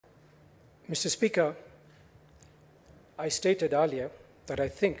Mr. Speaker, I stated earlier that I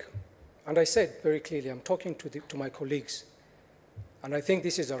think, and I said very clearly, I'm talking to my colleagues, and I think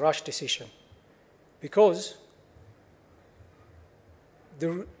this is a rash decision because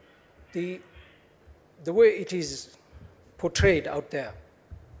the way it is portrayed out there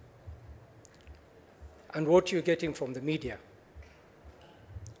and what you're getting from the media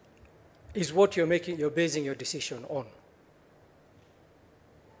is what you're basing your decision on.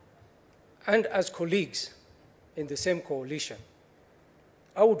 And as colleagues in the same coalition,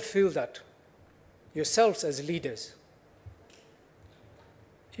 I would feel that yourselves as leaders,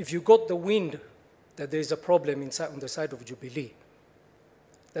 if you got the wind that there is a problem on the side of Jubilee,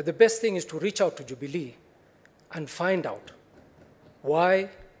 that the best thing is to reach out to Jubilee and find out why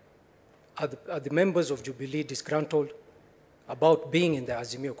are the members of Jubilee disgruntled about being in the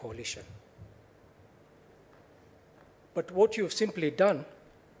Azimio coalition. But what you've simply done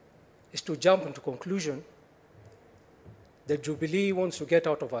is to jump into conclusion that Jubilee wants to get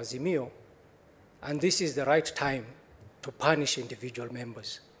out of Azimio, and this is the right time to punish individual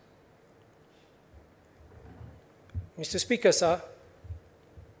members. Mr. Speaker, sir,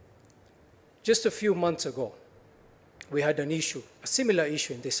 just a few months ago, we had an issue, a similar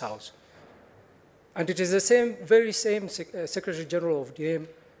issue in this House. And it is the very same Secretary General of DM,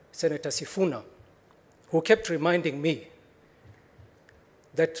 Senator Sifuna, who kept reminding me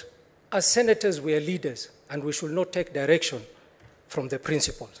that as senators, we are leaders and we should not take direction from the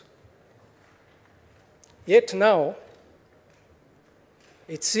principals. Yet now,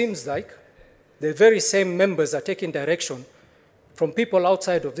 it seems like the very same members are taking direction from people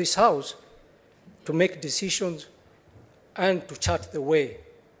outside of this House to make decisions and to chart the way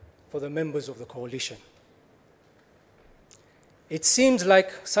for the members of the coalition. It seems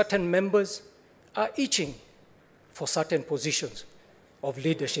like certain members are itching for certain positions of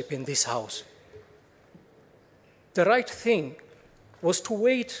leadership in this House. The right thing was to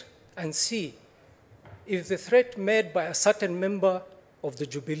wait and see if the threat made by a certain member of the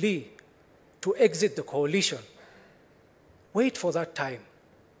Jubilee to exit the coalition, wait for that time,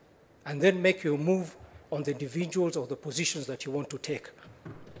 and then make your move on the individuals or the positions that you want to take.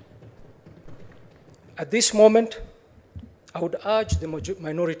 At this moment, I would urge the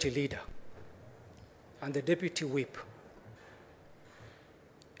minority leader and the deputy whip,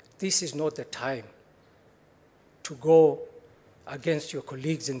 this is not the time to go against your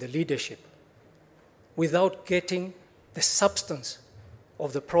colleagues in the leadership without getting the substance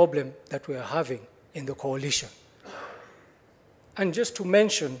of the problem that we are having in the coalition. And just to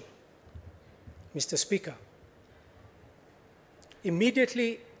mention, Mr. Speaker,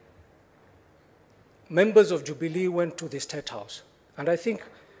 immediately members of Jubilee went to the State House, and I think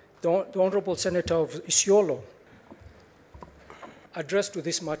the Honorable Senator of Isiolo addressed to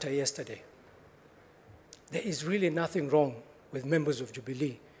this matter yesterday. There is really nothing wrong with members of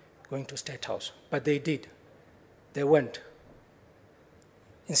Jubilee going to State House, but they did. They went.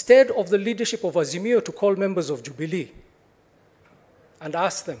 Instead of the leadership of Azimio to call members of Jubilee and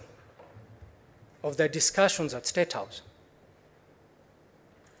ask them of their discussions at State House,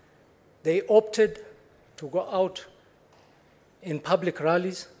 they opted to go out in public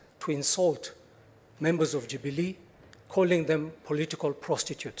rallies to insult members of Jubilee, calling them political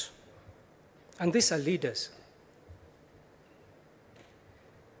prostitutes. And these are leaders.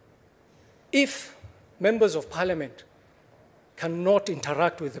 If members of parliament cannot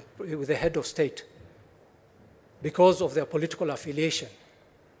interact with the head of state because of their political affiliation,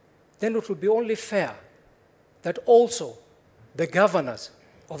 then it would be only fair that also the governors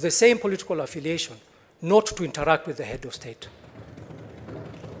of the same political affiliation not to interact with the head of state.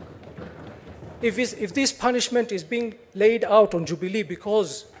 If this punishment is being laid out on Jubilee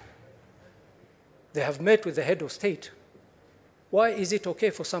because they have met with the head of state, why is it okay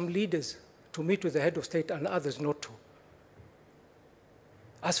for some leaders to meet with the head of state and others not to?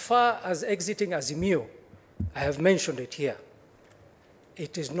 As far as exiting Azimio, I have mentioned it here.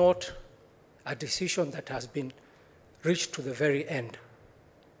 It is not a decision that has been reached to the very end.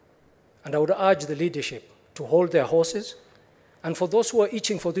 And I would urge the leadership to hold their horses, and for those who are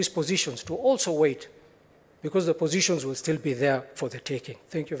itching for these positions to also wait, because the positions will still be there for the taking.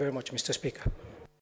 Thank you very much, Mr. Speaker.